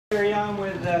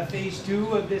phase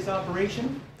 2 of this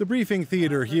operation. The briefing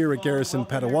theater here at Garrison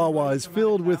Petawawa is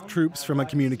filled with troops from a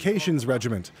communications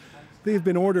regiment. They've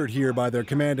been ordered here by their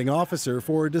commanding officer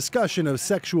for a discussion of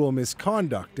sexual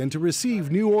misconduct and to receive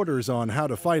new orders on how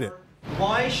to fight it.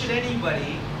 Why should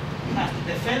anybody have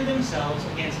to defend themselves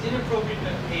against inappropriate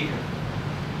behavior?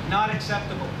 Not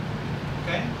acceptable.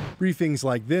 Okay? Briefings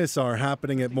like this are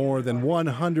happening at more than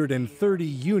 130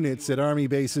 units at Army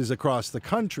bases across the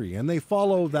country, and they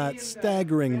follow that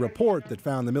staggering report that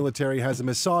found the military has a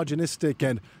misogynistic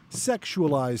and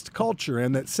sexualized culture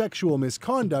and that sexual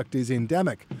misconduct is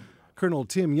endemic. Colonel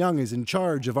Tim Young is in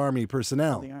charge of Army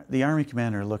personnel. The Army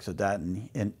commander looks at that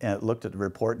and looked at the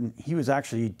report, and he was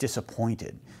actually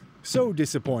disappointed. So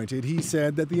disappointed, he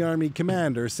said that the Army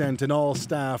commander sent an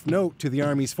all-staff note to the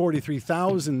Army's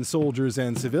 43,000 soldiers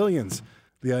and civilians.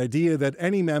 The idea that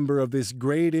any member of this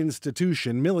great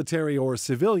institution, military or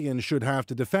civilian, should have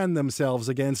to defend themselves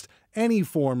against any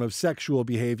form of sexual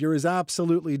behavior is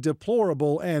absolutely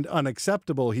deplorable and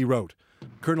unacceptable, he wrote.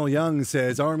 Colonel Young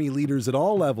says Army leaders at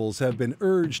all levels have been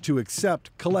urged to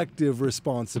accept collective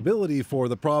responsibility for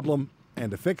the problem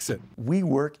and to fix it. We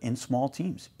work in small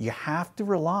teams. You have to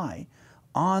rely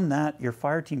on your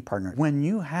fire team partner. When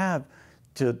you have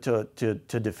to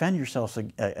defend yourself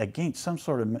against some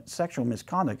sort of sexual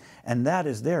misconduct, and that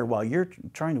is there while you're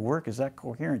trying to work as that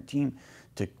coherent team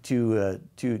to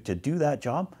do that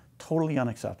job, totally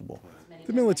unacceptable.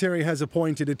 The military has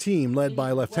appointed a team led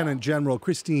by Lieutenant General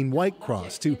Christine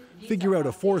Whitecross to figure out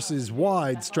a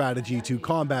forces-wide strategy to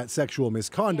combat sexual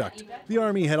misconduct. The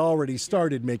Army had already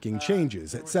started making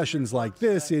changes. At sessions like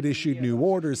this, it issued new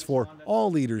orders for all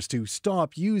leaders to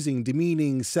stop using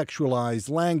demeaning, sexualized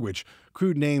language,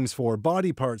 crude names for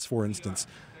body parts, for instance,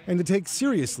 and to take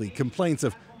seriously complaints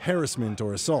of harassment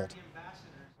or assault.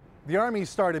 The Army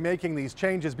started making these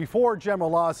changes before General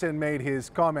Lawson made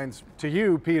his comments to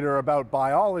you, Peter, about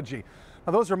biology.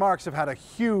 Now, those remarks have had a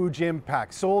huge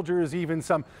impact. Soldiers, even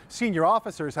some senior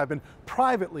officers, have been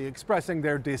privately expressing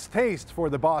their distaste for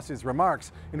the boss's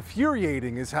remarks.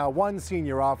 Infuriating is how one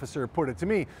senior officer put it to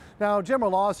me. Now, General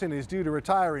Lawson is due to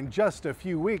retire in just a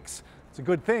few weeks. It's a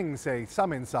good thing, say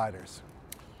some insiders.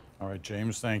 All right,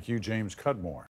 James, thank you. James Cudmore.